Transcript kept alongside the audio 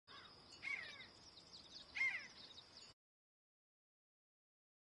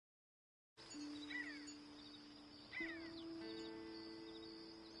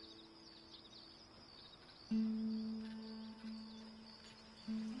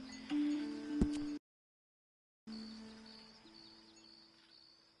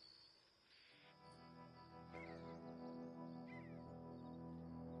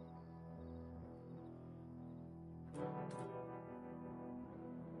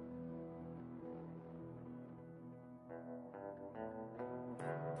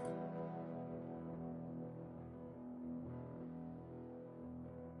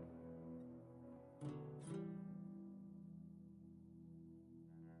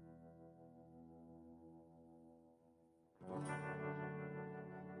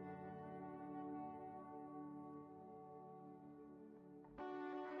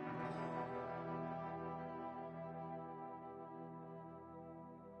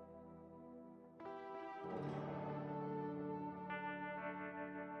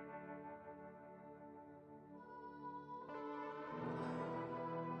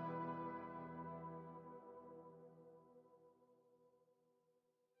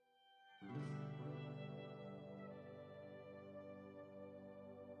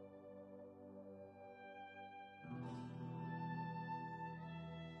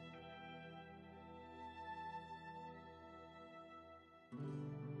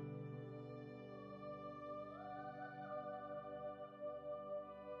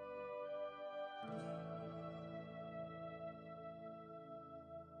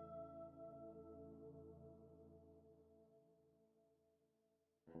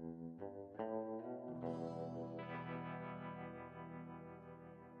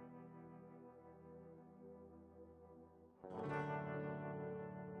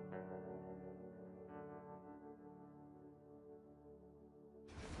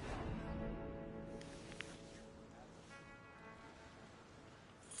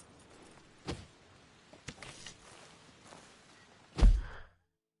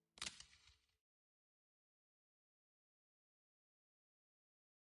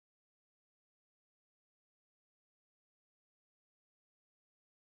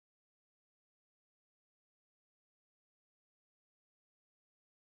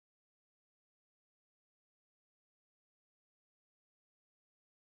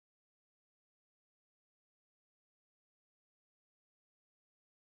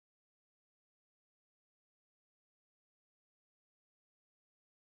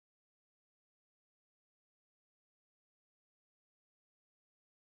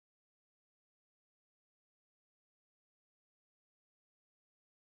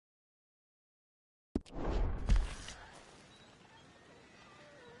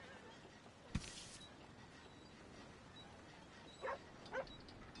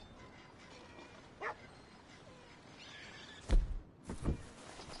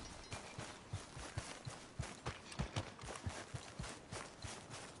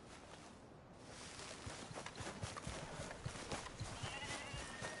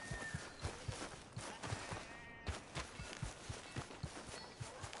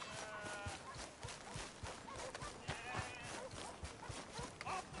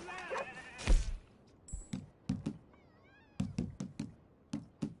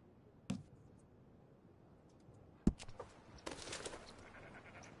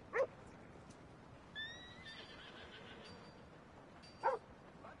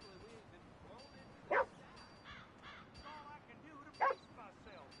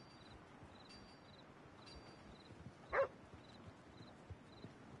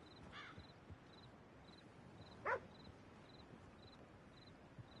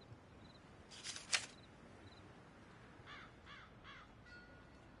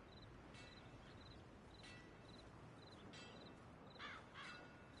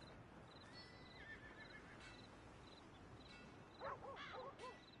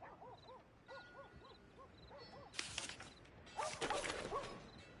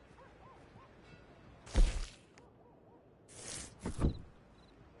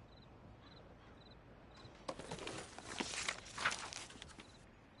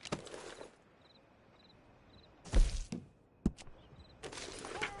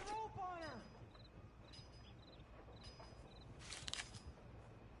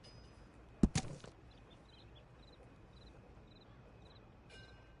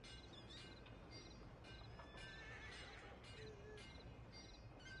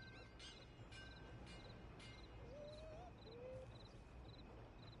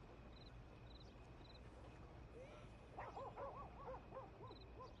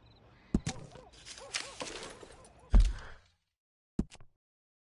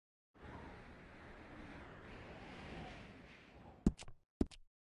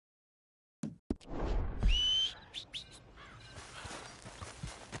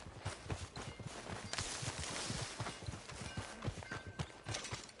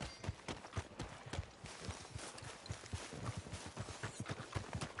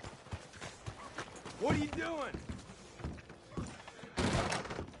What are you doing?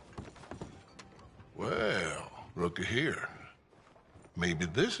 Well, looky here. Maybe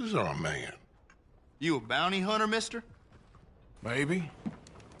this is our man. You a bounty hunter, mister? Maybe.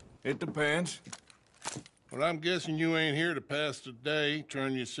 It depends. Well, I'm guessing you ain't here to pass the day,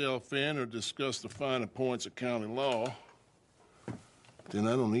 turn yourself in, or discuss the finer points of county law. Then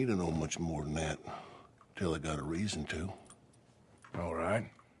I don't need to know much more than that, till I got a reason to. All right.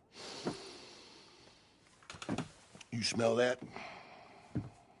 You smell that?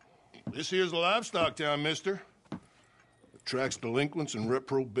 This here's a livestock town, mister. Attracts delinquents and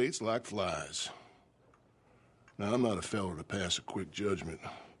reprobates like flies. Now, I'm not a fellow to pass a quick judgment,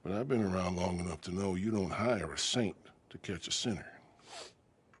 but I've been around long enough to know you don't hire a saint to catch a sinner.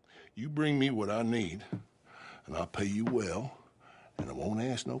 You bring me what I need, and I'll pay you well, and I won't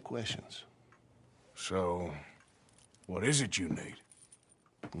ask no questions. So, what is it you need?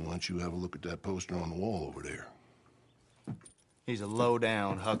 Why don't you have a look at that poster on the wall over there? He's a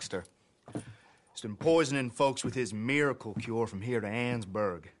low-down huckster. He's been poisoning folks with his miracle cure from here to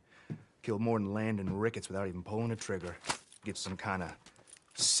Annesburg. Killed more than Landon Ricketts without even pulling a trigger. Gets some kind of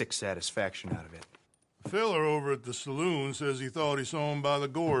sick satisfaction out of it. The fella over at the saloon says he thought he saw him by the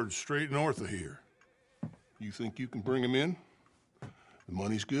gorge straight north of here. You think you can bring him in? The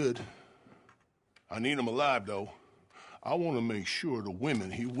money's good. I need him alive, though. I want to make sure the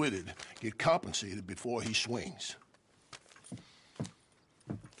women he witted get compensated before he swings.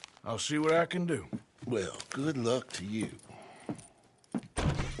 I'll see what I can do. Well, good luck to you.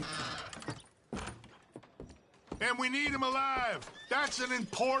 And we need him alive. That's an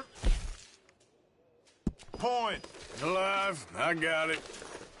important point. Alive, I got it.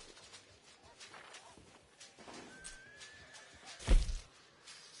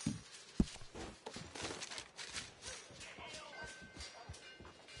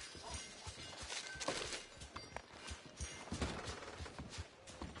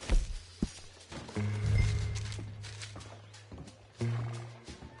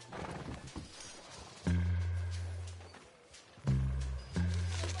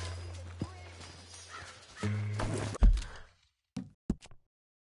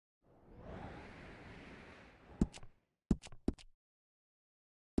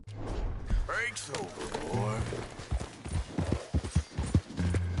 Break's over, boy.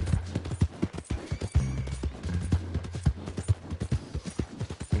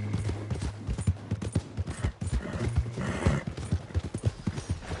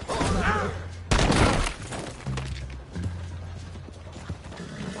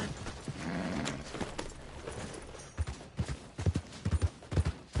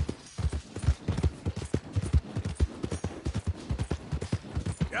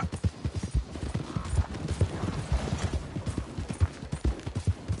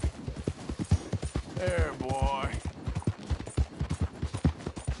 There, boy.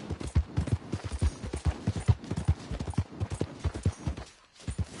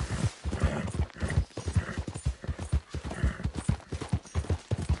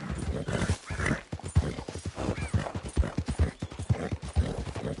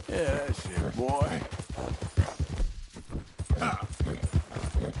 Yeah, that's it, boy.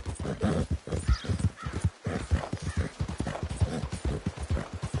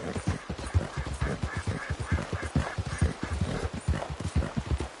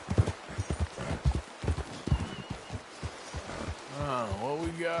 What we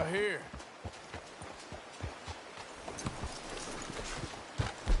got here?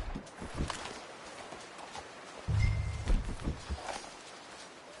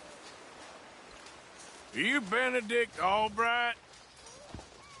 Are you Benedict Albright?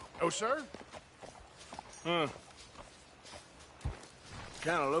 Oh, sir? Huh.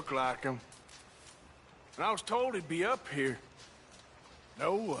 Kinda look like him. And I was told he'd be up here.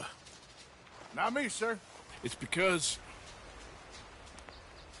 No, not me, sir. It's because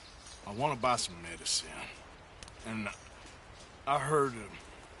I want to buy some medicine. And I heard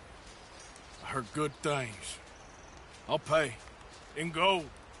good things. I'll pay in gold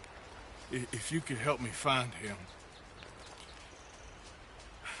if you could help me find him.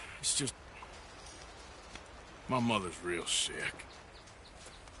 It's just my mother's real sick.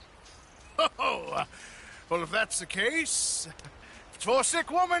 Oh, well, if that's the case, if it's for a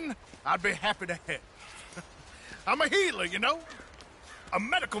sick woman, I'd be happy to help. I'm a healer, you know? A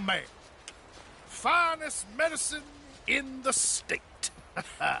medical man. Finest medicine in the state.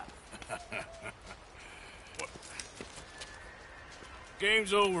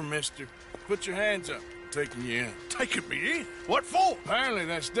 Game's over, mister. Put your hands up. I'm taking you in. Taking me in? What for? Apparently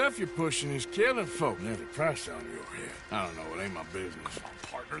that stuff you're pushing is killing folk. There's a price on your head. I don't know. It ain't my business.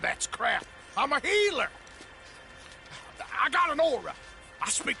 Partner, that's crap. I'm a healer. I got an aura. I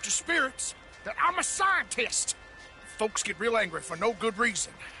speak to spirits. I'm a scientist. Folks get real angry for no good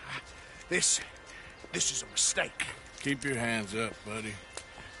reason. This is a mistake. Keep your hands up, buddy.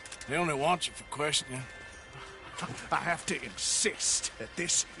 They only want you for questioning. I have to insist that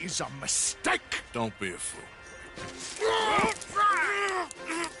this is a mistake. Don't be a fool.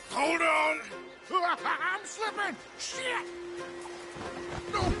 Hold on. I'm slipping. Shit.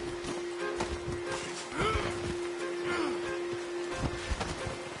 No.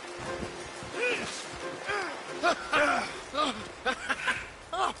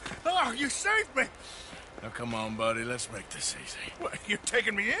 Oh, you saved me. Now, come on, buddy. Let's make this easy. What, you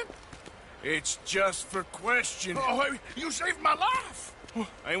taking me in? It's just for questioning. Oh, you saved my life.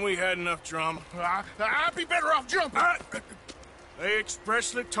 Ain't we had enough drama? I'd be better off jumping. They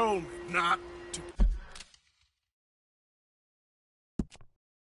expressly told me not to.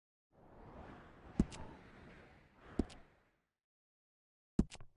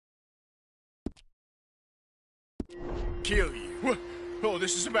 Kill you. Oh,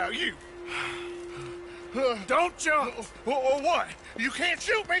 this is about you. Don't jump! Or what? You can't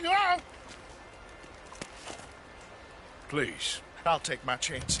shoot me, no! Please. I'll take my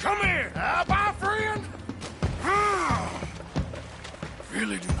chance. Come here! Bye, friend!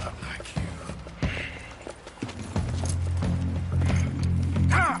 really do not like you.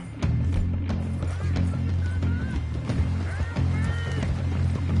 Ah!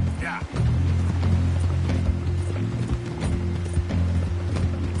 Yeah.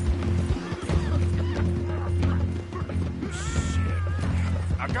 Shit.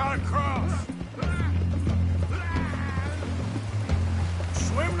 I gotta cross.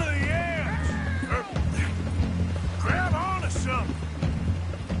 Swim to the edge. Grab onto something.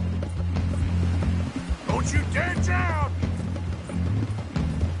 Don't you dare drown.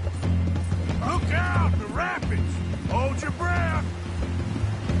 Look out, the rapids. Hold your breath.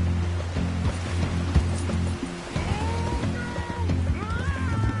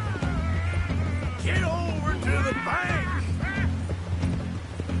 Get over to the bank.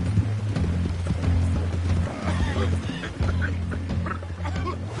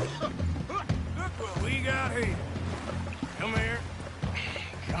 Look what we got here. Come here.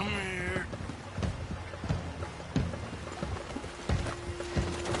 Come here.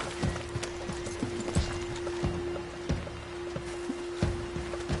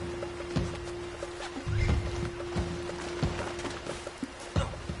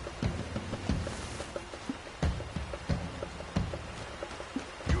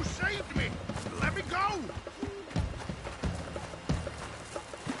 You saved me. Let me go.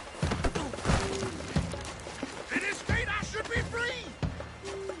 In this state, I should be free.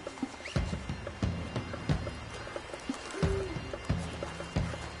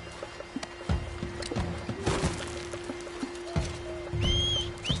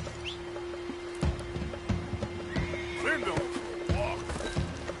 We're going for a walk.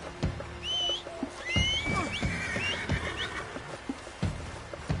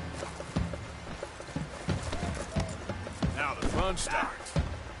 Now the fun starts.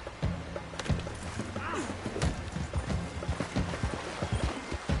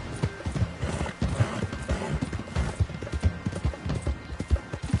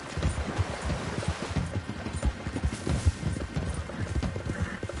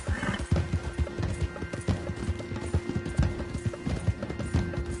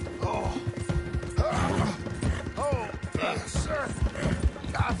 Sir,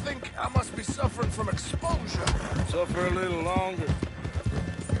 I think I must be suffering from exposure. Suffer a little longer.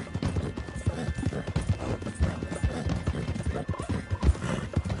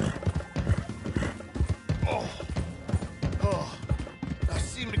 I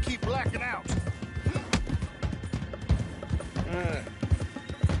seem to keep blacking out.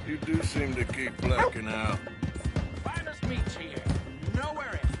 You do seem to keep blacking out. Finest meats here.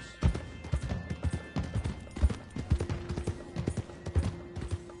 Nowhere else.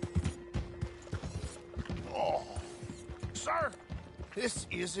 Sir, this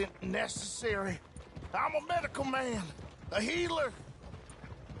isn't necessary. I'm a medical man, a healer.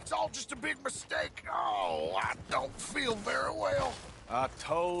 It's all just a big mistake. Oh, I don't feel very well. I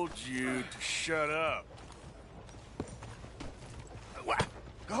told you to shut up.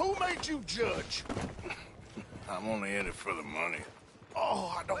 Who made you judge? I'm only in it for the money.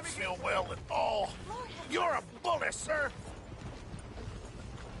 Oh, I don't feel well at all. You're a bully, sir.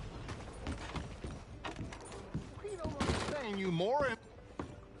 We don't understand you, Morin.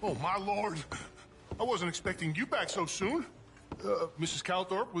 Oh, my lord. I wasn't expecting you back so soon. Mrs.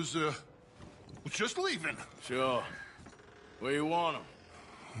 Calthorpe was just leaving. Sure. Where you want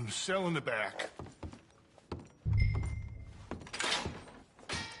him? Cell in the back.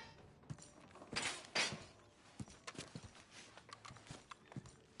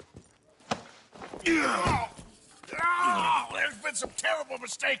 Oh, there's been some terrible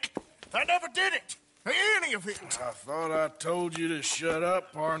mistake. I never did it. Any of it. I thought I told you to shut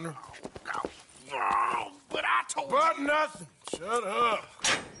up, partner. Oh, but I told But you. nothing. Shut up.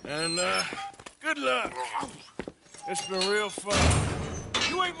 And, good luck. It's been real fun.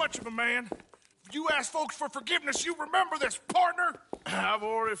 You ain't much of a man. If you ask folks for forgiveness, you remember this, partner. I've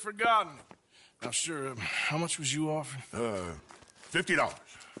already forgotten. Now, sure, how much was you offering? $50.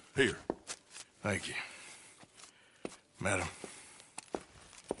 Here. Thank you. Madam.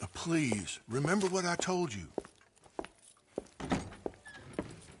 Please, remember what I told you.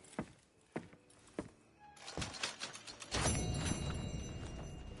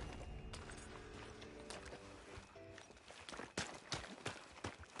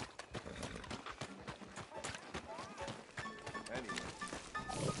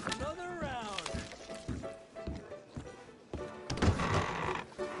 Another round.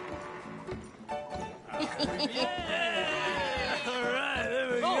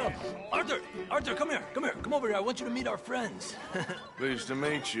 Arthur, come here. Come over here. I want you to meet our friends. Pleased to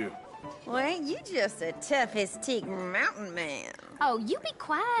meet you. Well, ain't you just a tough as teak mountain man? Oh, you be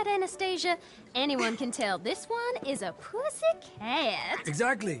quiet, Anastasia. Anyone can tell this one is a pussy cat.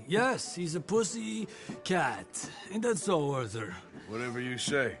 Exactly. Yes, he's a pussy cat. Ain't that so, Arthur? Whatever you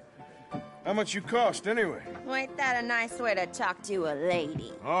say. How much you cost, anyway? Well, ain't that a nice way to talk to a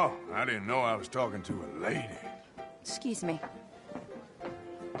lady? Oh, I didn't know I was talking to a lady. Excuse me.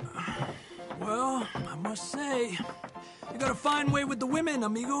 Well, I must say, you got a fine way with the women,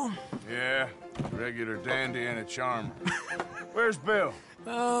 amigo. Yeah, regular dandy and a charmer. Where's Bill?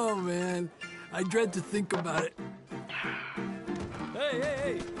 Oh, man. I dread to think about it.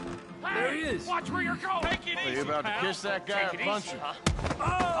 Hey! There he is. Watch where you're going. Take it Are easy, you about to pal. kiss that guy or punch him?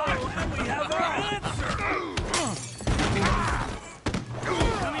 Oh, and we have our answer.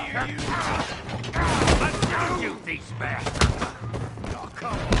 Come here, you. Let's go shoot these bastards. Oh,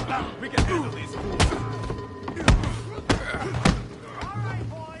 come on. We can handle these fools. All right,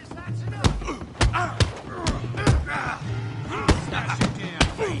 boys, that's enough. Smash your damn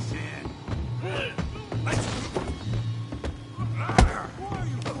face in. Who are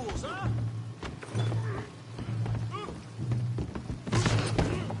you fools, huh?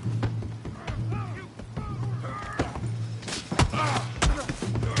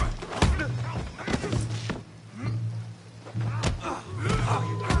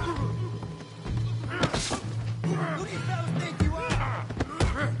 Who do you fellas think you are?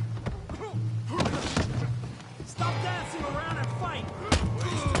 Stop dancing around and fight.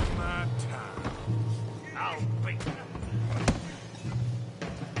 Wasting my time. I'll beat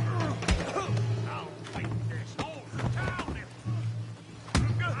I'll beat this whole town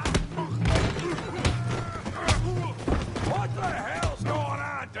What the hell's going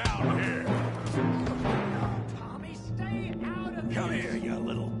on down here? Tommy, stay out of this. Come here, you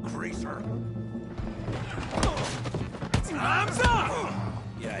little greaser. Time's up!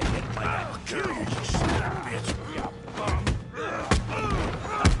 Yeah, hit like a girl, you son of a bitch, you bum.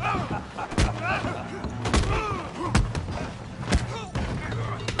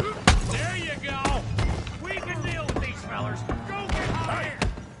 There you go! We can deal with these fellers. Go get hired!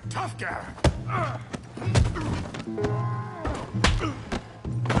 Tough guy!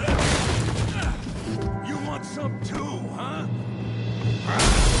 You want some too, huh?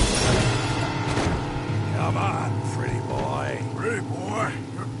 Come on, pretty boy. Pretty boy?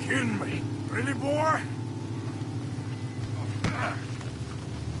 You're kidding me. Pretty boy?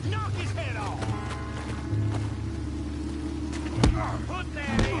 Knock his head off! Put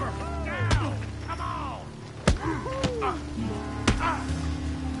that in! Down! Come on!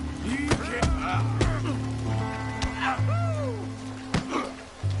 You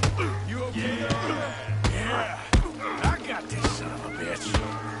You okay? Yeah. I got this son of a bitch.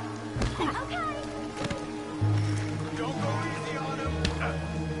 Don't go easy on him.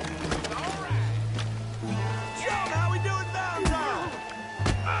 All right. John, how we doing downtown?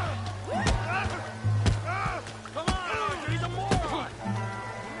 Come on, Arthur, he's a moron.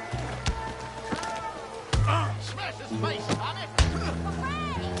 Smash his face, Tommy.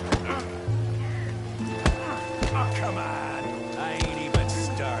 Oh, come on. I ain't even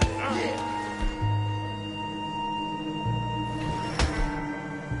started.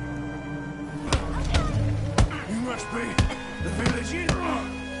 You must be the village in. I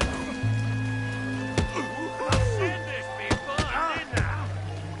said this be fun, didn't I?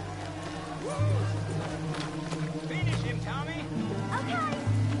 Finish him, Tommy. Okay.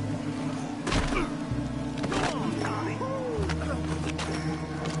 Go on, Tommy.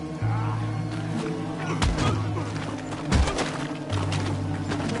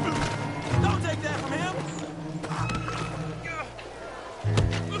 Don't take that from him.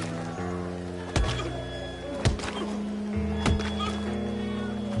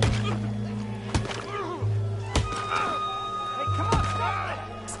 Hey, come on, stop it!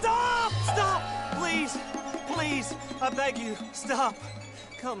 Stop! Stop! Please! Please! I beg you, stop.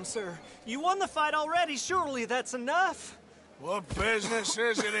 Come, sir. You won the fight already. Surely that's enough. What business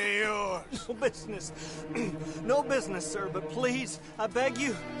is it of yours? No business. No business, sir, but please, I beg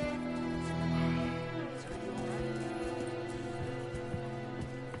you.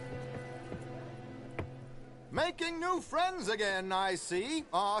 Making new friends again, I see,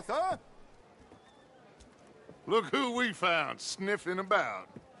 Arthur. Look who we found sniffing about.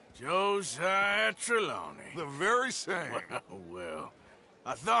 Josiah Trelawney. The very same. Well,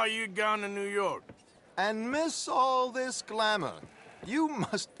 I thought you'd gone to New York. And miss all this glamour. You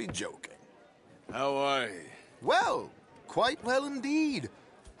must be joking. How are you? Well, quite well indeed.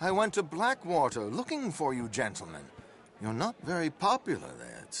 I went to Blackwater looking for you gentlemen. You're not very popular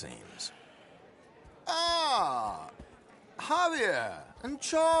there, it seems. Ah, Javier and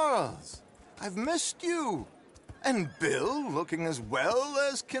Charles. I've missed you. And Bill looking as well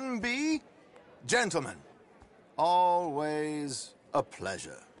as can be. Gentlemen, always a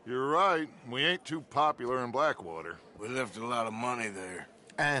pleasure. You're right. We ain't too popular in Blackwater. We left a lot of money there.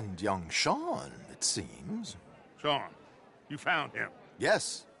 And young Sean, it seems. Sean, you found him.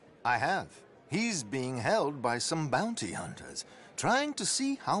 Yes, I have. He's being held by some bounty hunters, trying to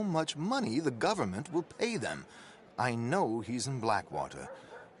see how much money the government will pay them. I know he's in Blackwater,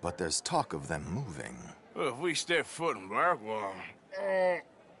 but there's talk of them moving. Well, if we step foot in Blackwater...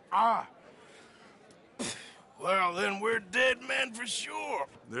 Well, then we're dead men for sure.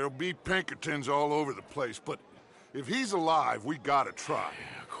 There'll be Pinkertons all over the place, but if he's alive, we gotta try.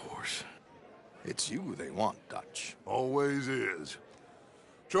 Yeah, of course. It's you they want, Dutch. Always is.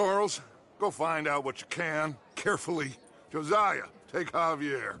 Charles, go find out what you can, carefully. Josiah, take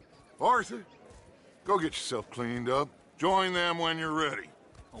Javier. Arthur, go get yourself cleaned up. Join them when you're ready.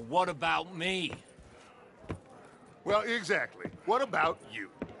 Well, what about me? Well, exactly. What about you?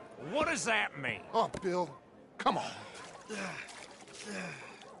 What does that mean? Oh, Bill, come on.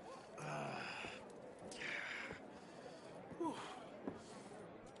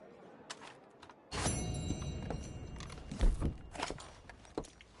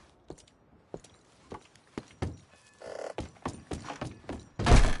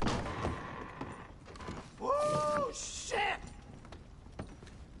 Whoa, shit!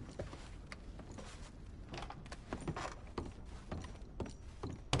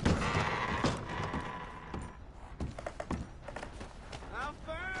 How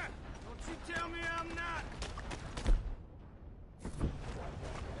far? Don't you tell me I'm not.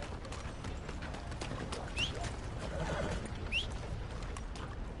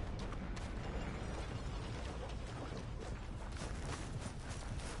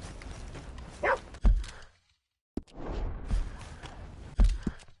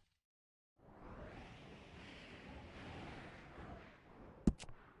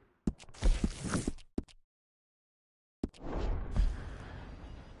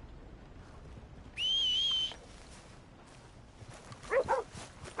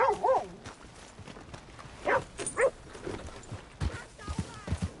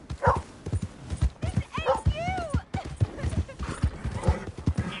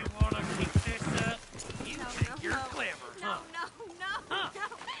 You wanna keep this up? You think you're clever, huh? No.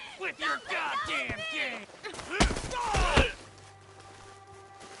 With your goddamn game!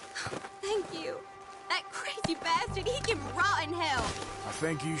 Thank you. That crazy bastard, he can rot in hell. I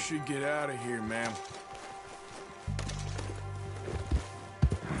think you should get out of here, ma'am.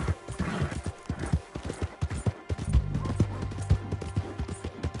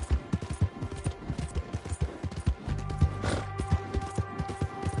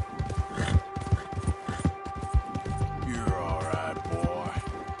 You're all right, boy.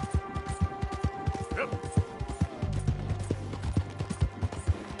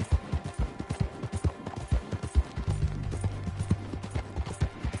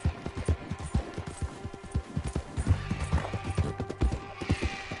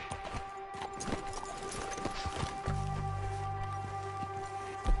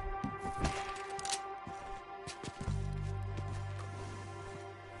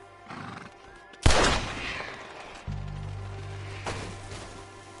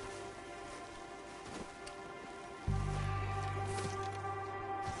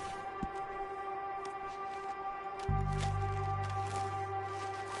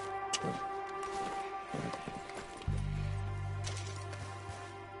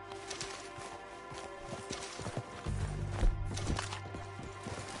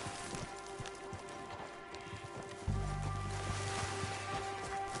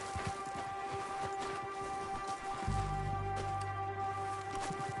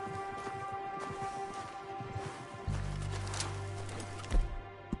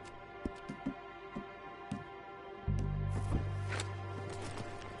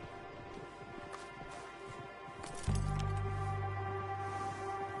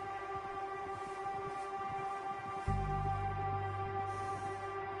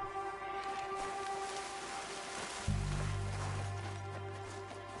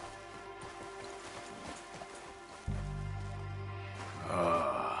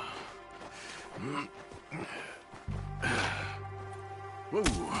 Whoa.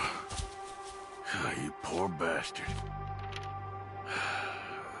 Oh, you poor bastard.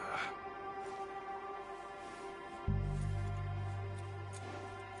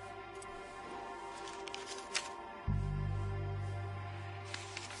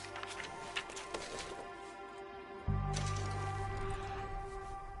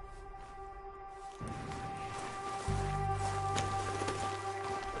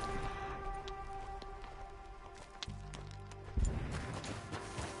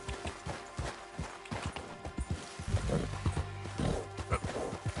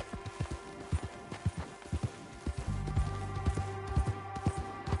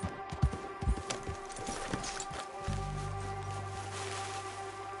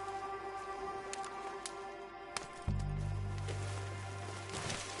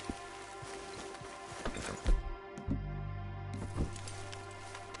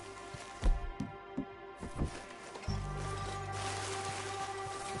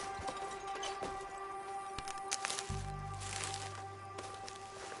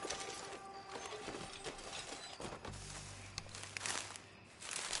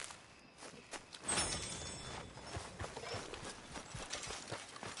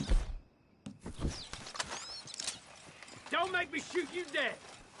 make me shoot you dead.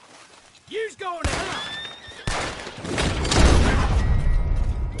 You's going to hell.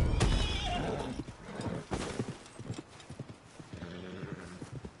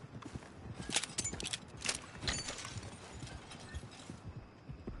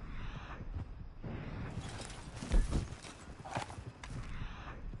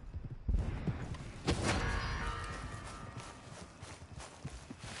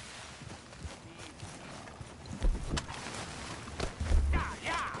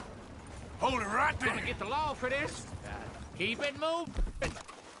 Hold it right there. Gonna get the law for this. Keep it moving.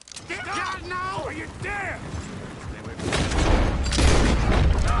 Get down now, or you're dead.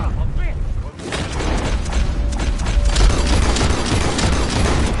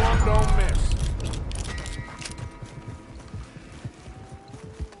 One don't miss.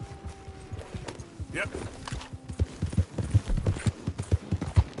 Yep.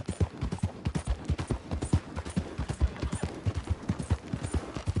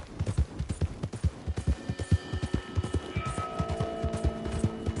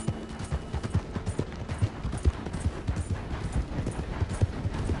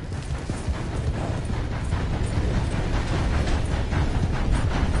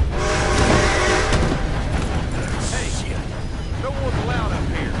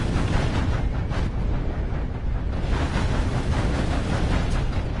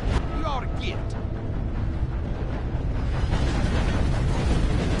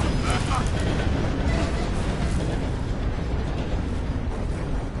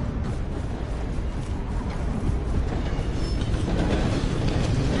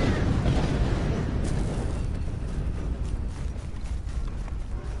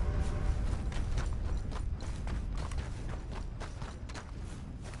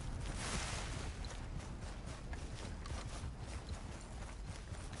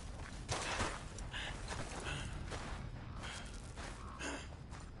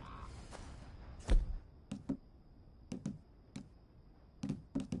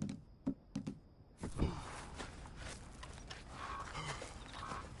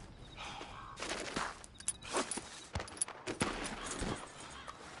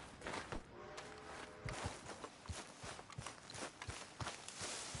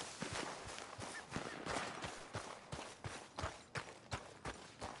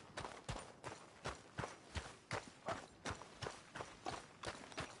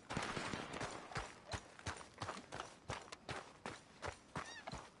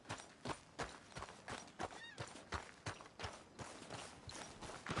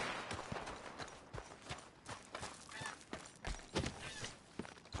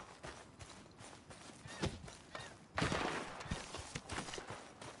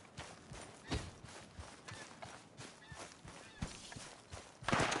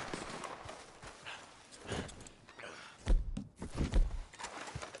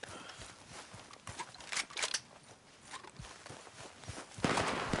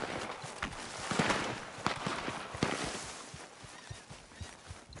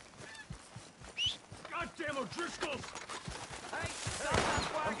 Goddamn O'Driscolls! Hey, stop that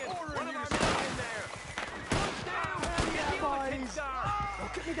wagon. One of our men in there. Push down. Get the Overton guard. Now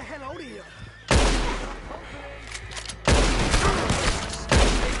get me the hell out of here.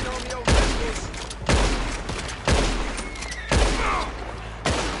 Taking on the O'Driscolls.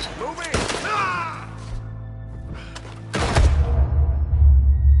 Move in.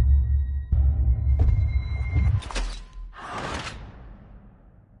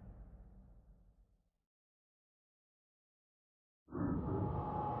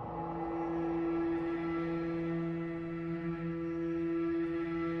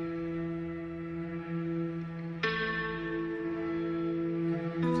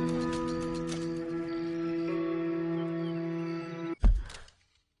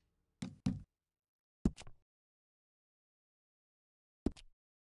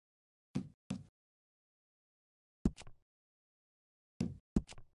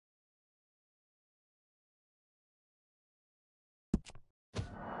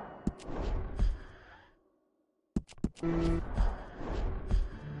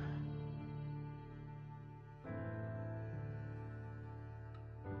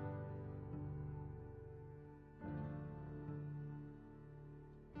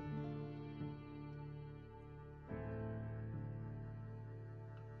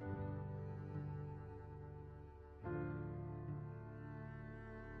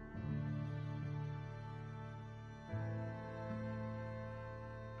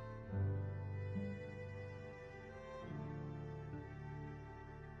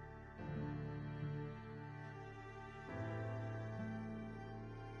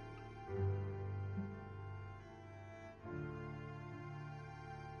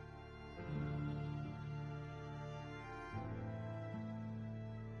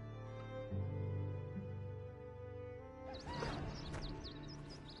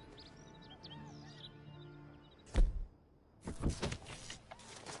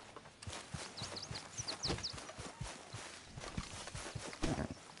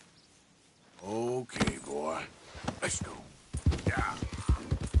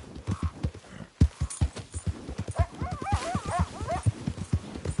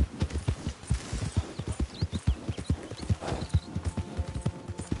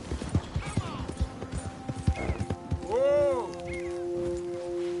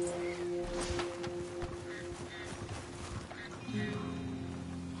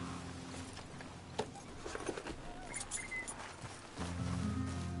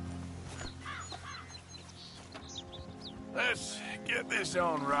 Get this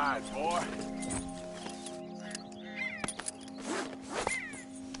on right, boy.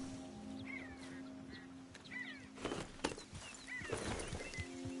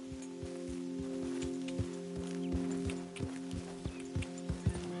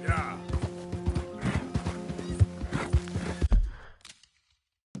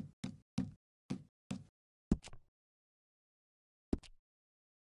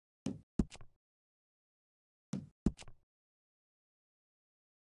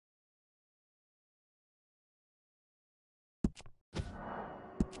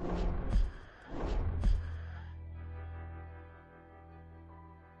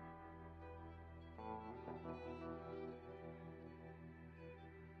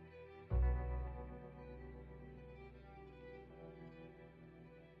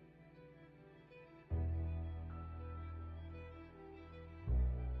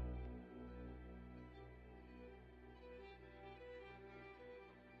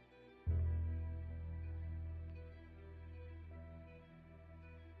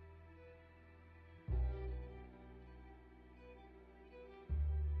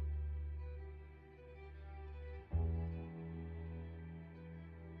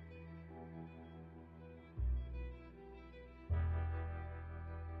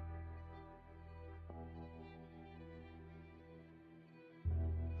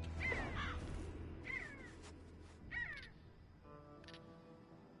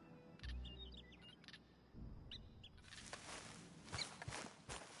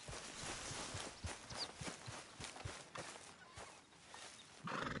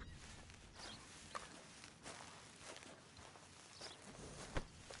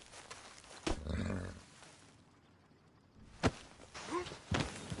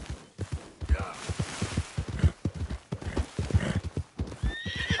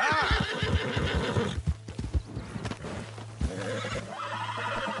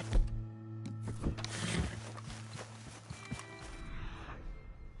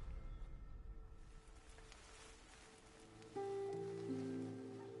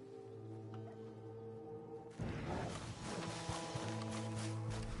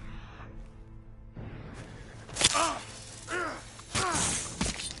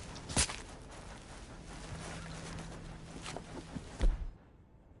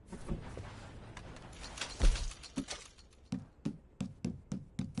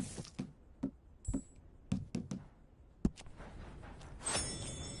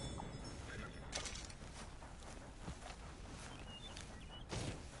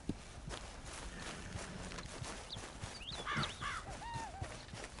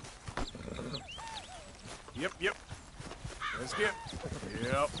 Yeah. Yep. Let's get.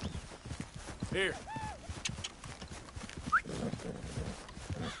 Yep. Here.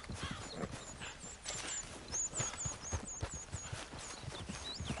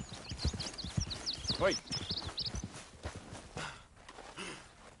 Wait.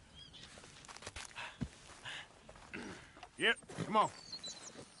 Yep, come on.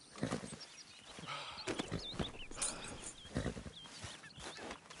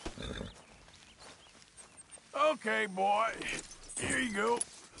 Okay, boy. Here you go.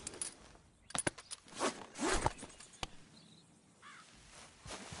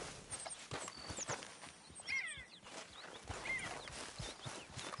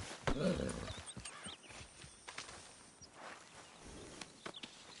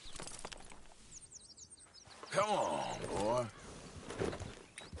 Come on, boy.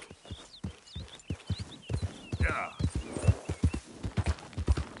 Yeah.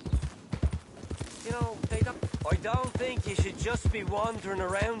 You know, I don't think you should just be wandering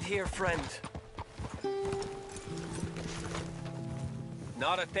around here, friend.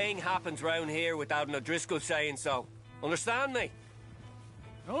 Not a thing happens round here without an O'Driscoll saying so. Understand me?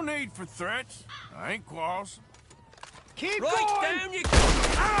 No need for threats. I ain't quarrelsome. Keep going! Down you go!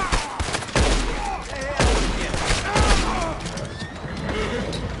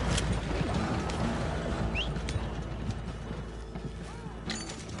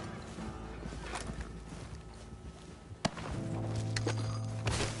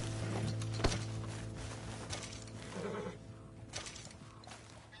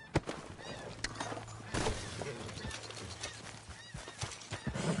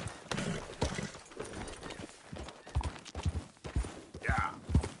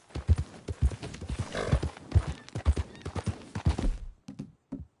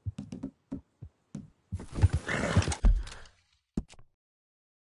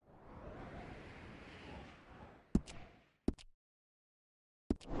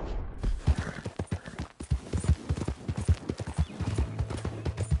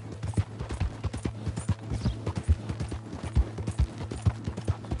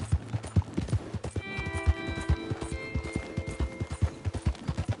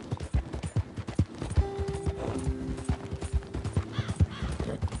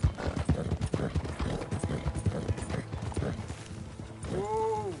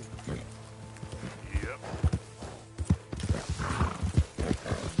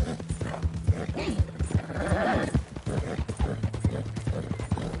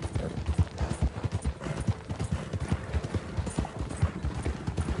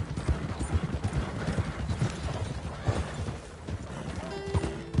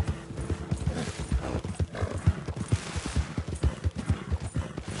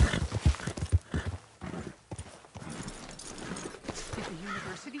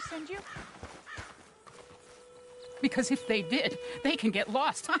 University send you? Because if they did, they can get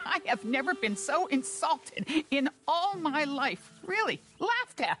lost. I have never been so insulted in all my life. Really,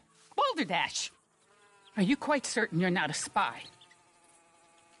 laughed at. Balderdash. Are you quite certain you're not a spy?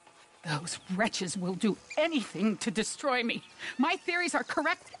 Those wretches will do anything to destroy me. My theories are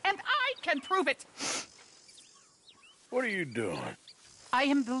correct, and I can prove it. What are you doing? I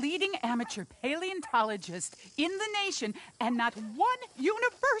am the leading amateur paleontologist in the nation, and not one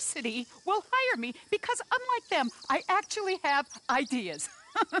university will hire me because, unlike them, I actually have ideas.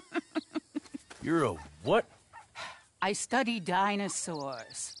 You're a what? I study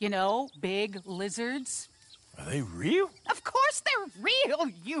dinosaurs. You know, big lizards. Are they real? Of course they're real,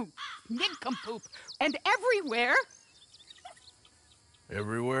 you nincompoop. And everywhere.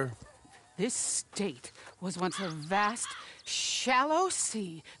 Everywhere? This state was once a vast, shallow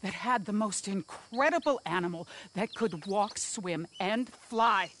sea that had the most incredible animal that could walk, swim, and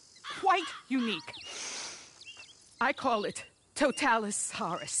fly. Quite unique. I call it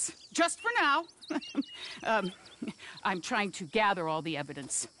Totalisaurus. Just for now. I'm trying to gather all the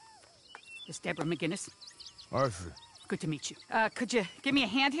evidence. This Deborah McGinnis. Arthur. Good to meet you. Could you give me a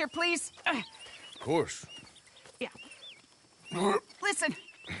hand here, please? Of course. Yeah. Listen,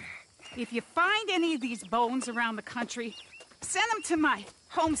 if you find any of these bones around the country, send them to my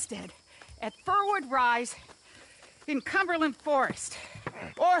homestead at Furwood Rise in Cumberland Forest.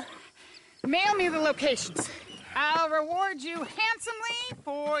 Or mail me the locations. I'll reward you handsomely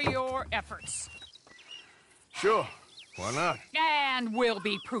for your efforts. Sure. Why not? And we'll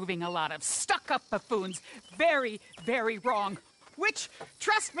be proving a lot of stuck-up buffoons very, very wrong. Which,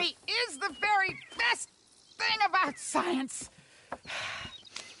 trust me, is the very best thing about science.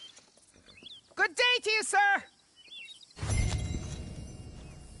 Good day to you, sir!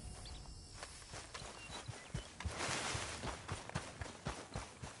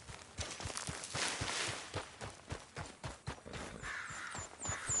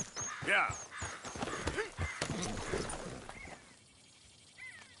 Yeah.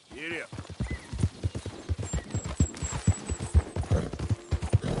 Get up.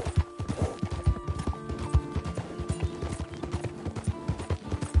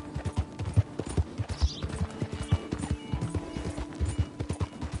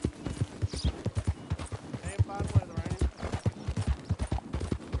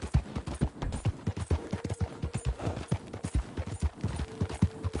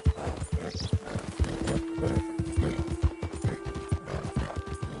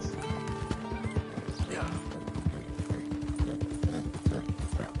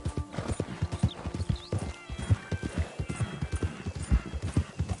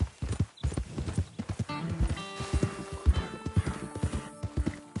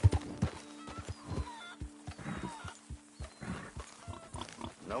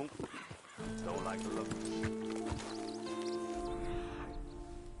 Nope. Don't like the look.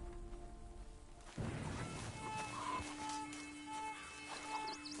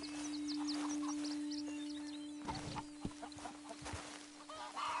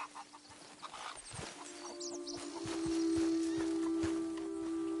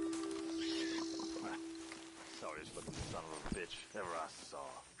 Sorriest looking son of a bitch ever I saw.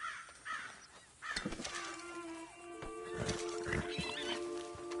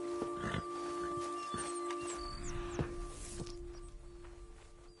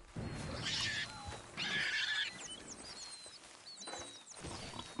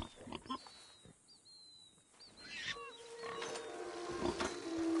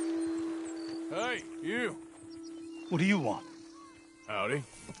 Hey, you. What do you want? Howdy.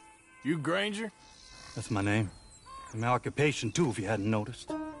 You Granger? That's my name. And my occupation, too, if you hadn't noticed.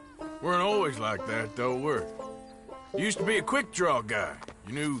 Weren't always like that, though, were you? Used to be a quick-draw guy.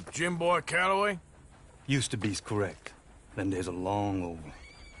 You knew Jim Boy Calloway? Used to be's correct. Them days are long over.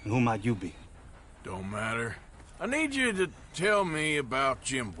 And who might you be? Don't matter. I need you to tell me about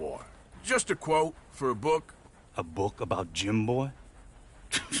Jim Boy. Just a quote for a book. A book about Jim Boy?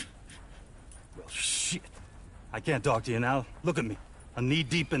 Well, shit. I can't talk to you now. Look at me. I'm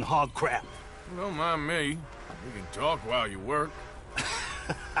knee-deep in hog crap. Don't mind me. We can talk while you work.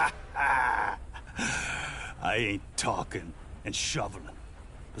 I ain't talking and shoveling.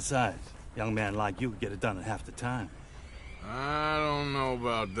 Besides, a young man like you would get it done in half the time. I don't know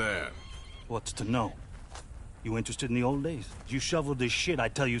about that. What's to know? You interested in the old days? You shoveled this shit, I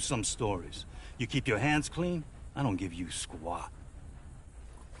tell you some stories. You keep your hands clean, I don't give you squat.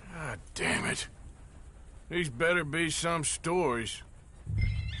 God damn it. These better be some stories.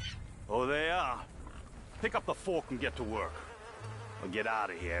 Oh, they are. Pick up the fork and get to work. Or get out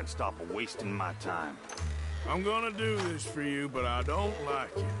of here and stop wasting my time. I'm gonna do this for you, but I don't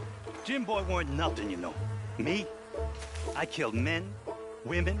like it. Jim Boy weren't nothing, you know. Me? I killed men,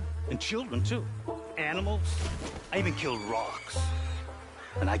 women, and children, too. Animals. I even killed rocks.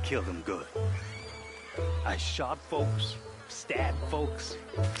 And I killed them good. I shot folks, stabbed folks,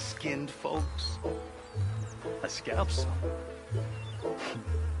 skinned folks. I scalped some.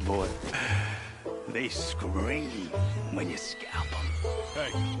 Boy, they scream when you scalp them.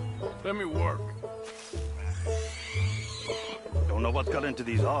 Hey, let me work. Don't know what's got into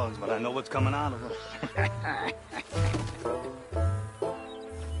these hogs, but I know what's coming out of them.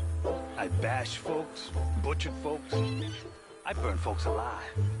 I bashed folks, butchered folks. I burned folks alive.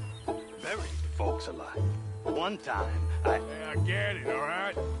 Buried folks alive. One time, Hey, I get it, all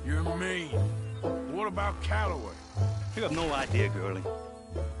right? You're mean. What about Calloway? You have no idea, girlie.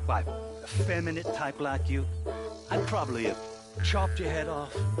 Why, a feminine type like you, I'd probably have chopped your head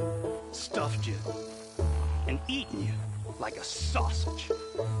off, stuffed you, and eaten you like a sausage.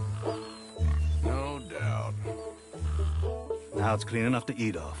 No doubt. Now it's clean enough to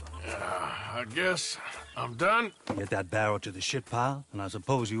eat off. I guess I'm done. Get that barrel to the shit pile, and I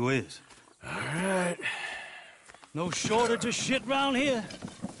suppose you is. All right. No shortage of shit round here.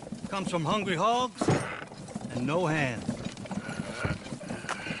 Comes from hungry hogs and no hands.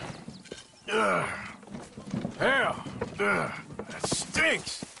 Hell, that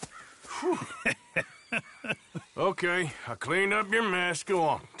stinks. Okay, I cleaned up your mess. Go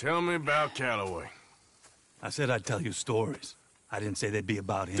on, tell me about Calloway. I said I'd tell you stories. I didn't say they'd be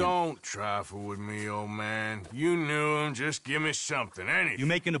about him. Don't trifle with me, old man. You knew him. Just give me something, anything. You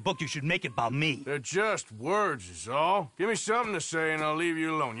making a book, you should make it about me. They're just words, is all. Give me something to say and I'll leave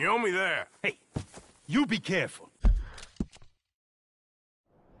you alone. You owe me that. Hey, you be careful.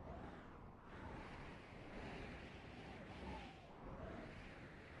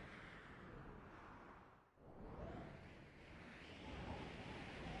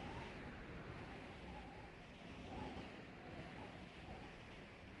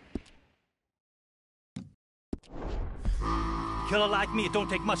 Killer like me, it don't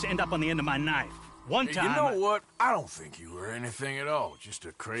take much to end up on the end of my knife. One Hey, time... you know what? I don't think you were anything at all. Just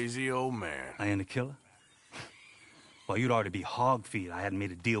a crazy old man. I ain't a killer? Well, you'd already be hog feed. I hadn't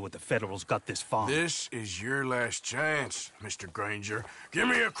made a deal with the Federals, got this far. This is your last chance, Mr. Granger. Give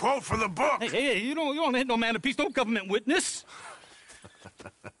me a quote for the book. Hey, you don't hit no man of peace, no government witness.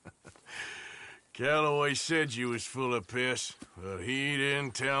 Calloway said you was full of piss, but he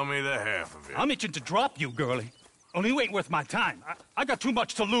didn't tell me the half of it. I'm itching to drop you, girlie. Only you ain't worth my time. I got too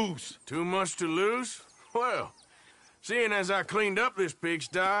much to lose. Too much to lose? Well, seeing as I cleaned up this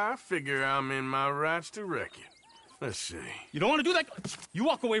pigsty, I figure I'm in my rights to wreck it. Let's see. You don't want to do that? You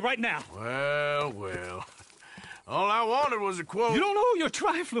walk away right now. Well, well. All I wanted was a quote. You don't know who you're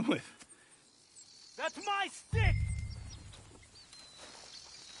trifling with. That's my stick!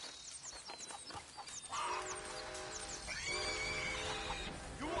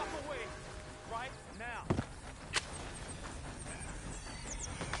 You walk away right now.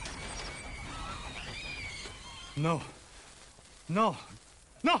 No. No.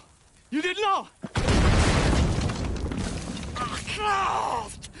 No! You didn't know!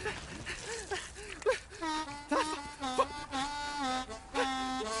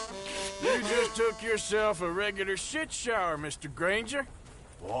 You just took yourself a regular shit shower, Mr. Granger.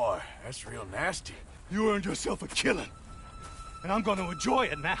 Boy, that's real nasty. You earned yourself a killing. And I'm gonna enjoy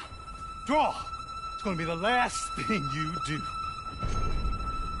it now. Draw! It's gonna be the last thing you do.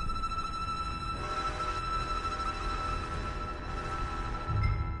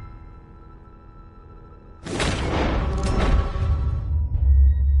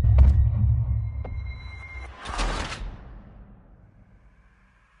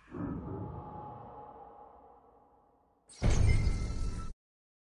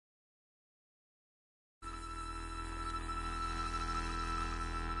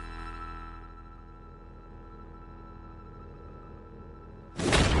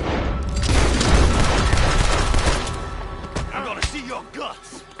 Your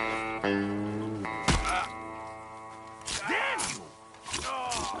guts! Damn you!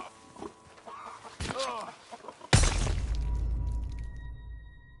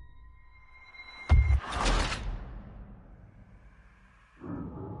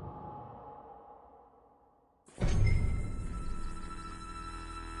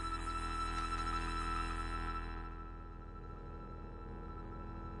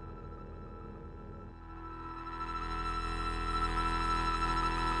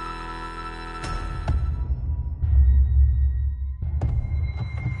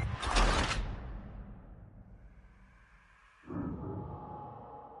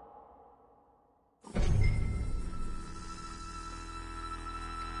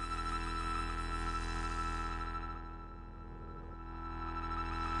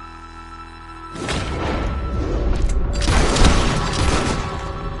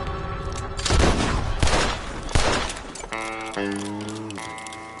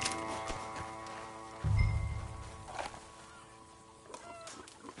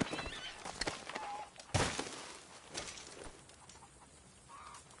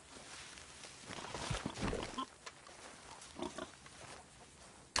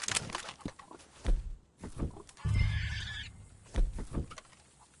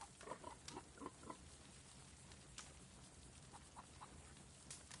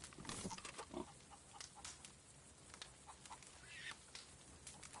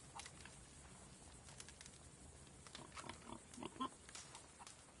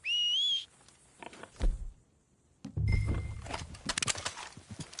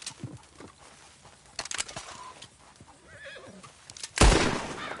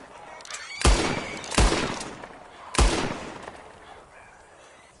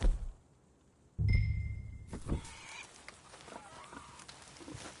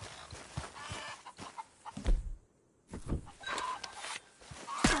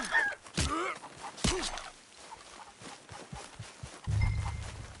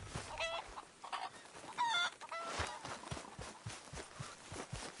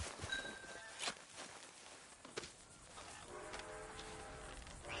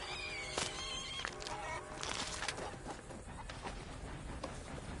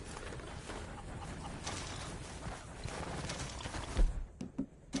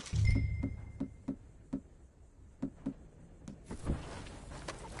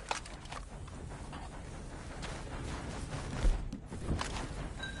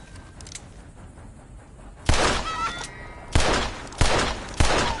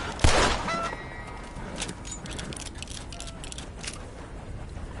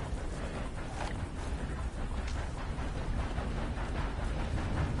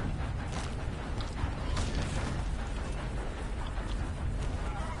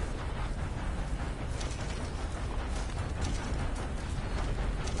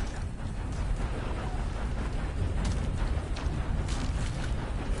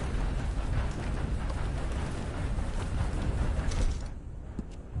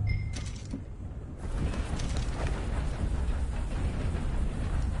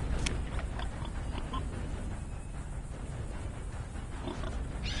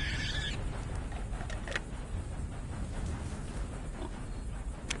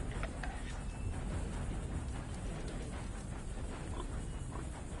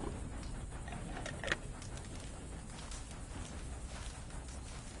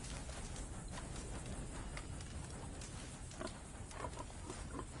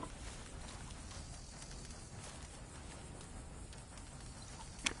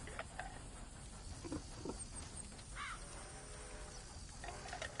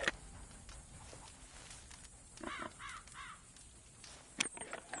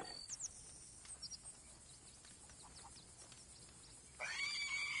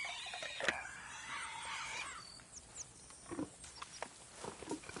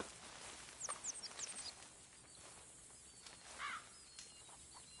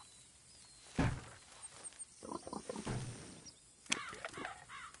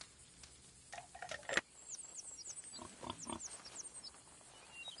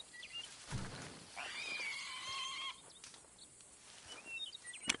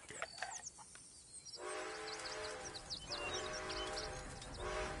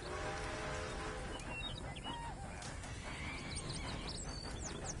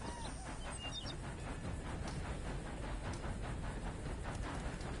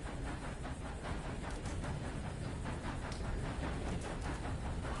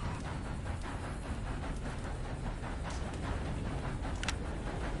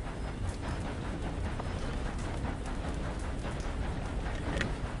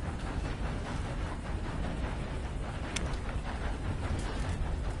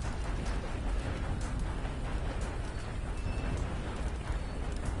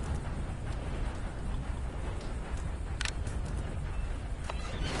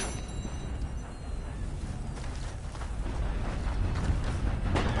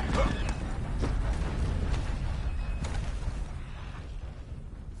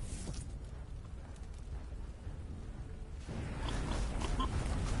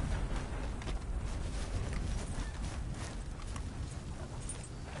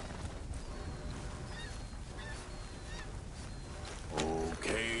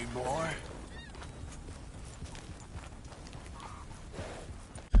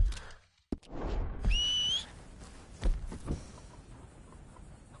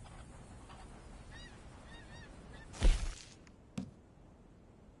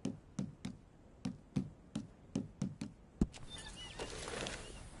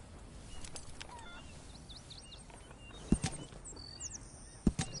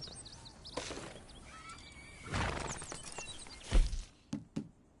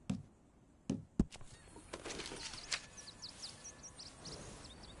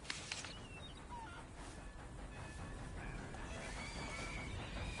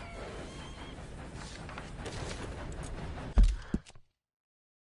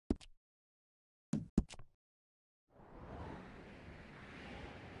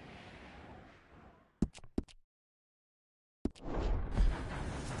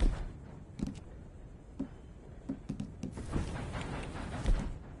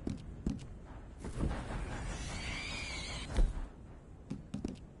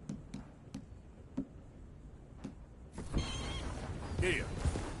 Here.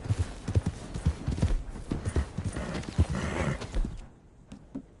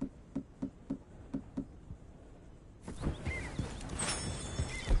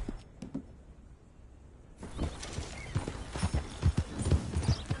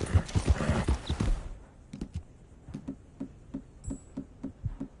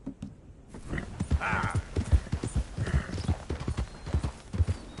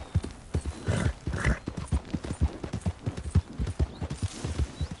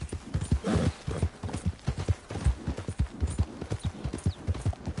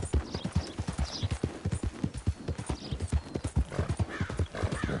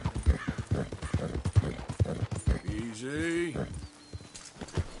 Easy.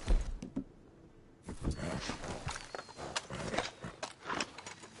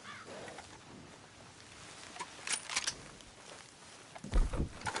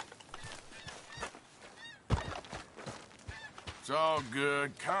 It's all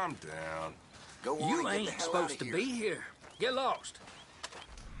good. Calm down. Go on, you ain't supposed to be here. Get lost.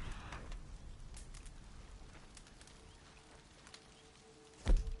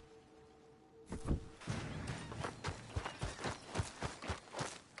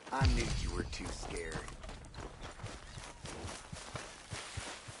 I knew you were too scared.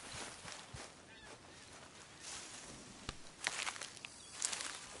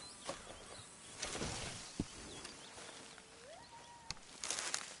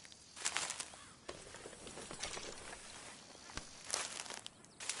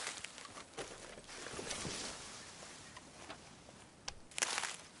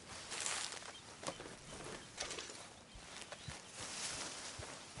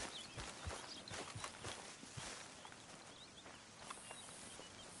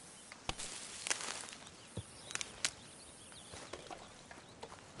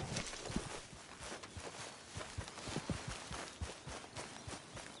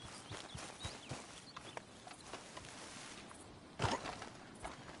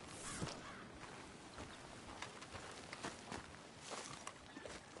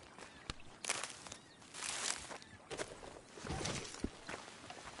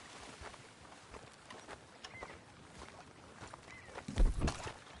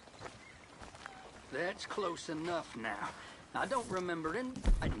 That's close enough now. I don't remember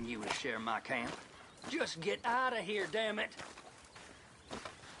inviting you to share my camp. Just get out of here, damn it.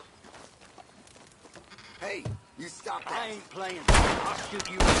 Hey, you stop that. I ain't playing. I'll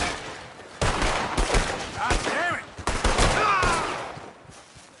shoot you back. God damn it!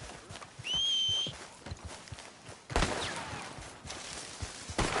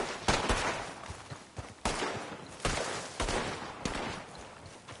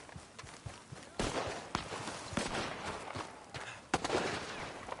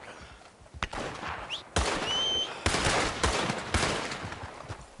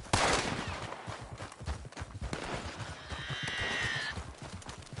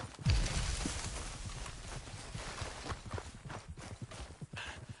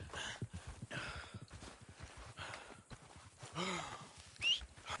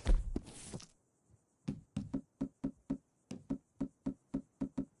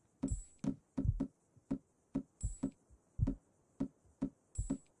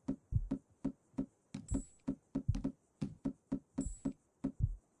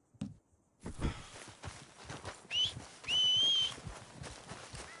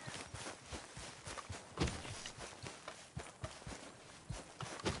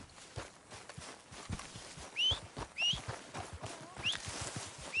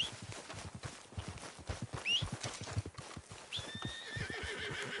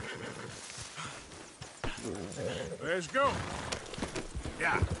 Let's go.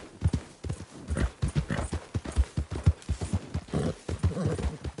 Yeah.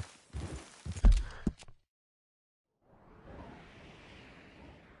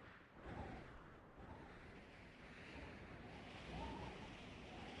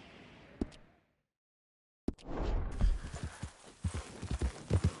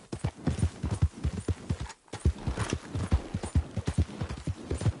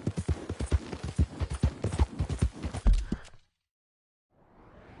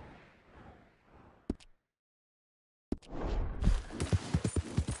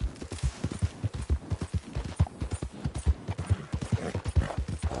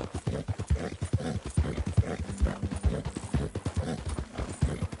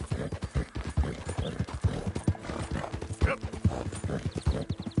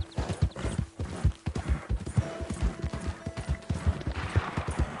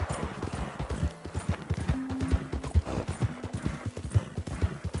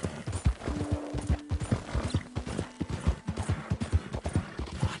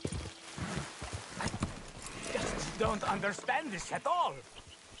 don't understand this at all.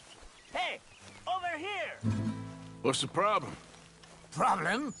 Hey, over here! What's the problem?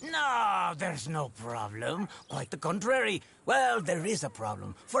 Problem? No, there's no problem. Quite the contrary. Well, there is a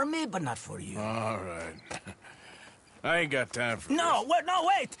problem. For me, but not for you. All right. I ain't got time for No,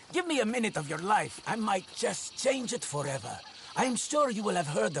 wait! Give me a minute of your life. I might just change it forever. I'm sure you will have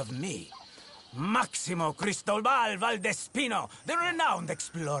heard of me. Maximo Cristobal Valdespino, the renowned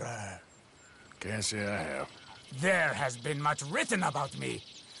explorer. Can't say I have. There has been much written about me.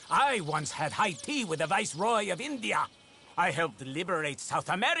 I once had high tea with the Viceroy of India. I helped liberate South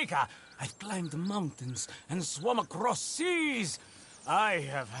America. I've climbed mountains and swum across seas. I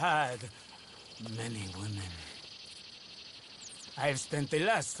have had many women. I've spent the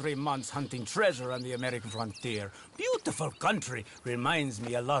last 3 months hunting treasure on the American frontier. Beautiful country. Reminds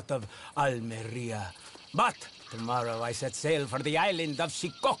me a lot of Almeria. But tomorrow I set sail for the island of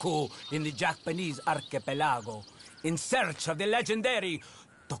Shikoku in the Japanese archipelago in search of the legendary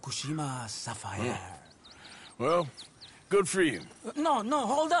Tokushima Sapphire. Well, good for you. No,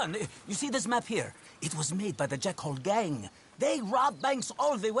 hold on. You see this map here? It was made by the Jack Hole gang. They rob banks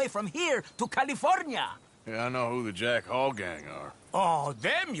all the way from here to California. Yeah, I know who the Jack Hall gang are. Oh,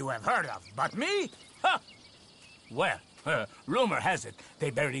 them you have heard of, but me? Huh. Well, rumor has it they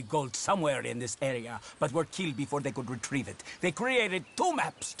buried gold somewhere in this area, but were killed before they could retrieve it. They created 2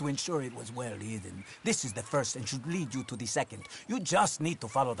 maps to ensure it was well hidden. This is the first and should lead you to the second. You just need to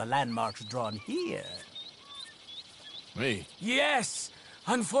follow the landmarks drawn here. Me? Yes!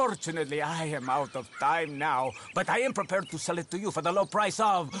 Unfortunately, I am out of time now, but I am prepared to sell it to you for the low price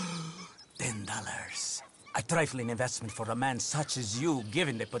of $10. A trifling investment for a man such as you,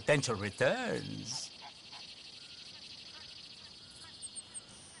 given the potential returns.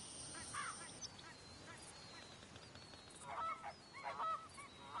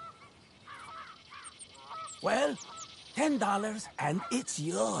 Well, $10 and it's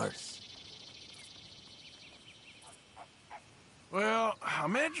yours. Well,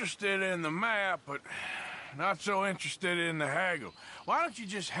 I'm interested in the map, but not so interested in the haggle. Why don't you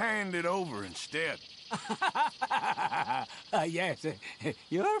just hand it over instead? Yes,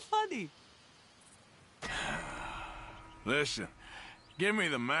 you're funny. Listen, give me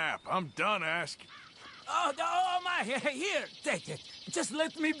the map. I'm done asking. Oh my, here, take it. Just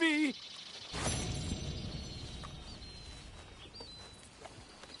let me be.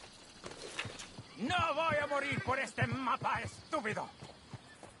 No voy a morir por este mapa, estúpido.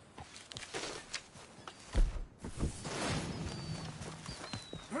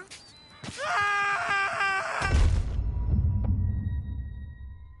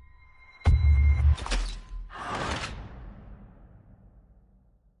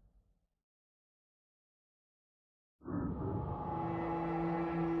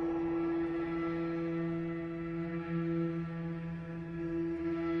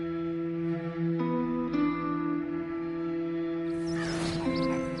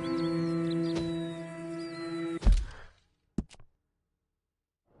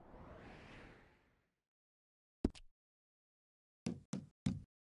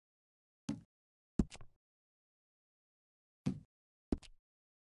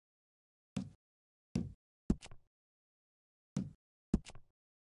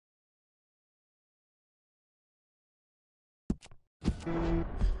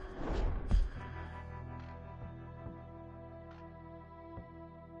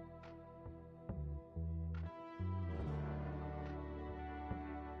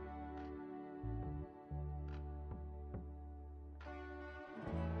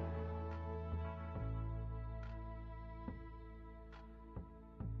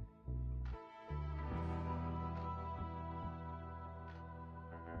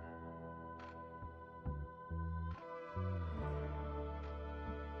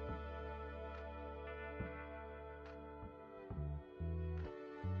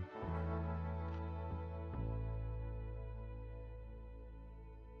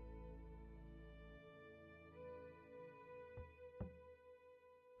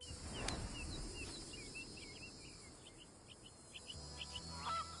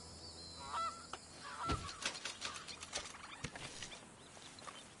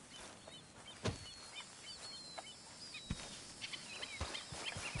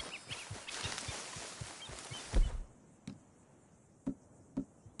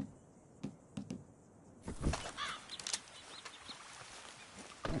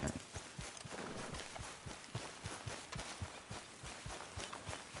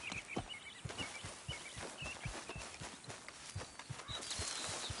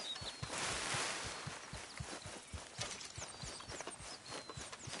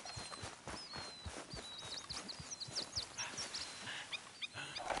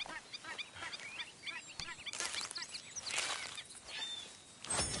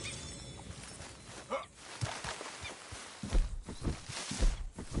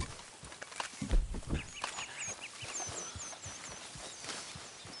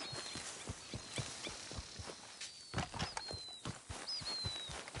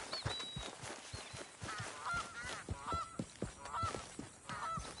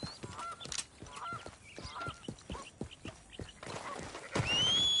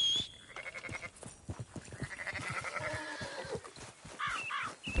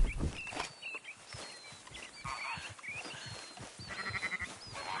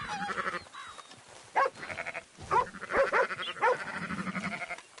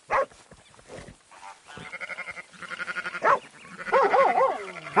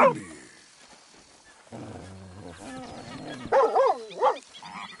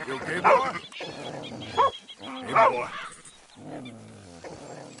 You okay, boy? Hey, boy.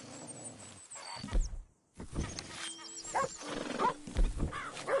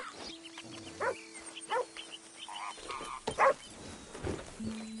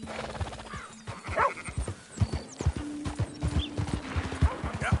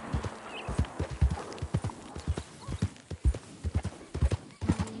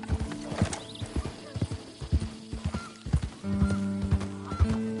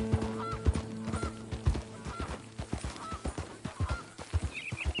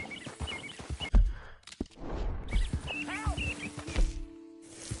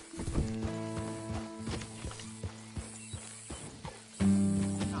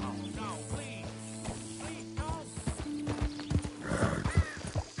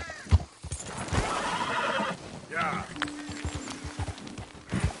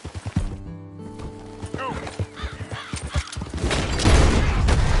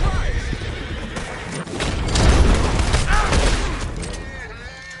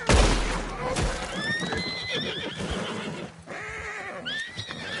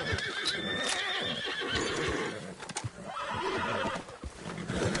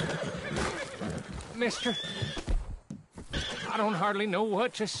 Mister, I don't hardly know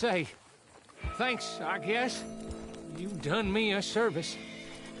what to say. Thanks, I guess. You've done me a service.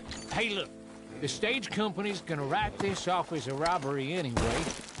 Hey, look, the stage company's gonna write this off as a robbery anyway.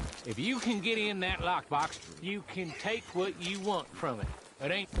 If you can get in that lockbox, you can take what you want from it.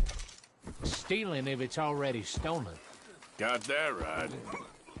 It ain't stealing if it's already stolen. Got that right.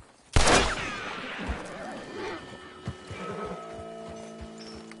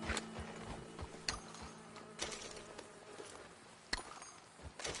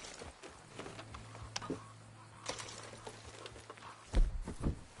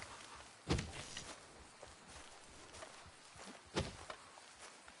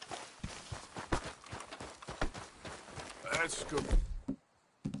 That's good.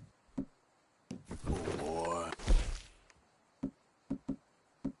 Oh, boy.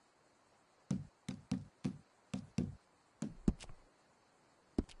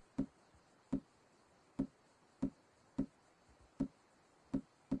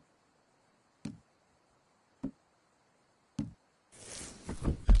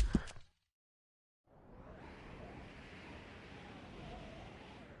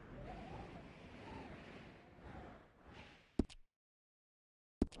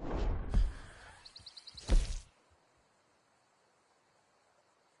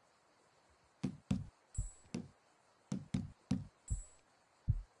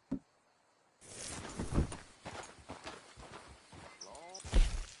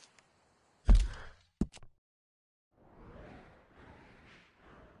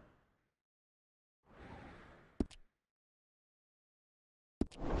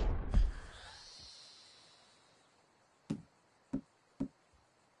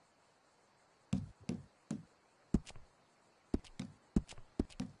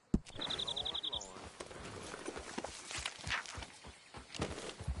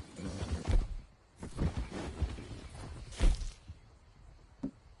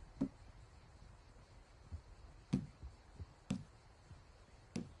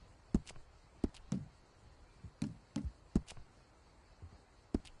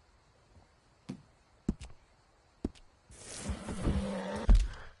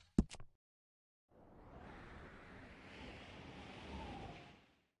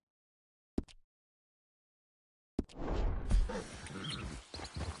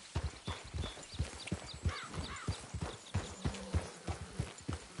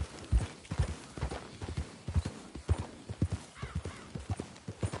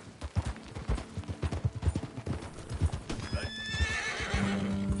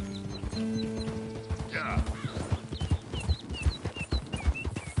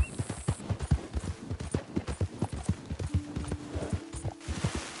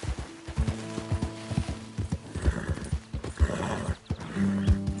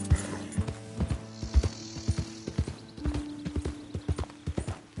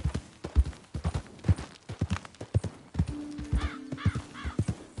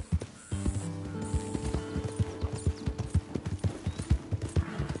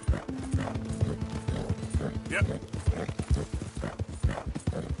 Yep.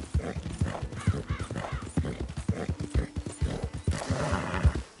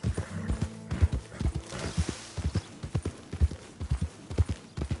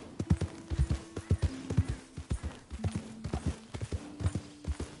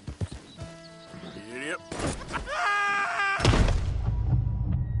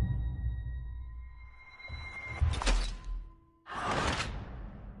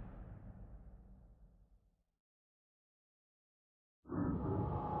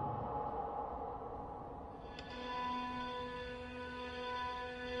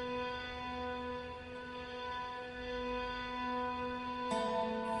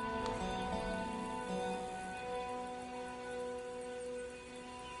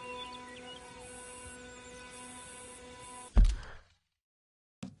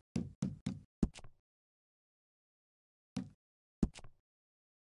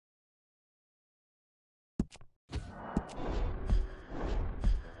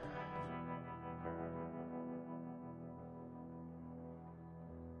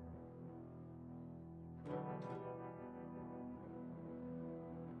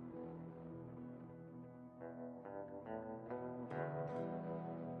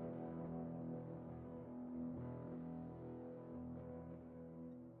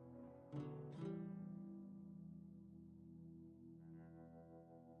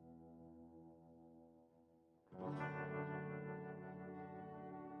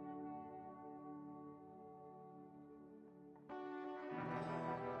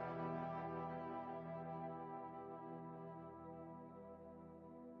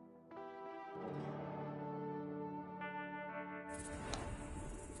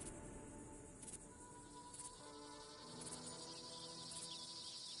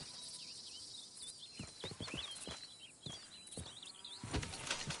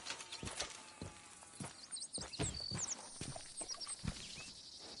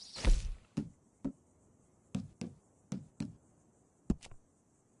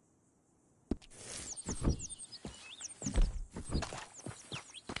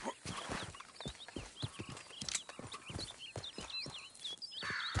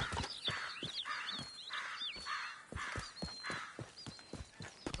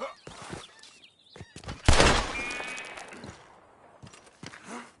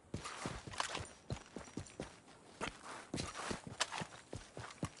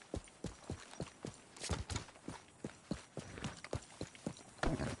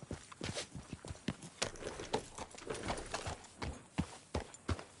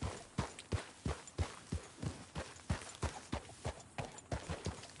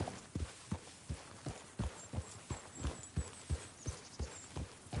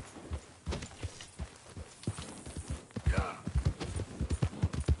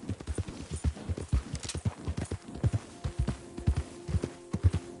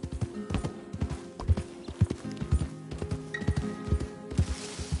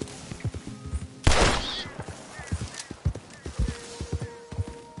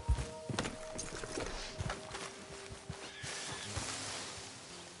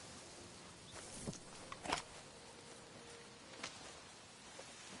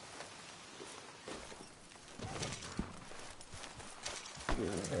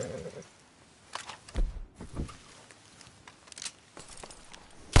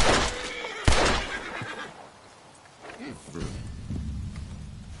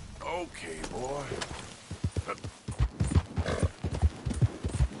 Okay, boy.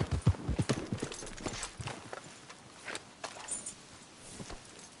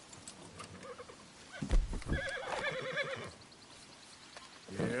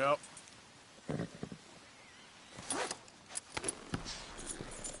 Yep.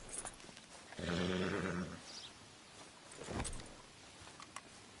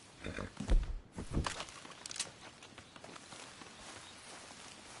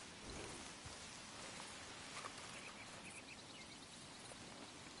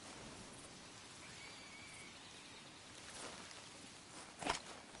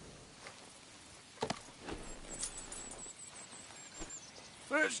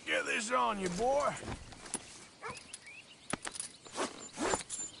 Let's get this on you, boy.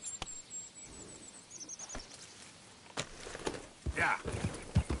 Yeah.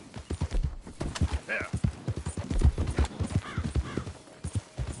 There.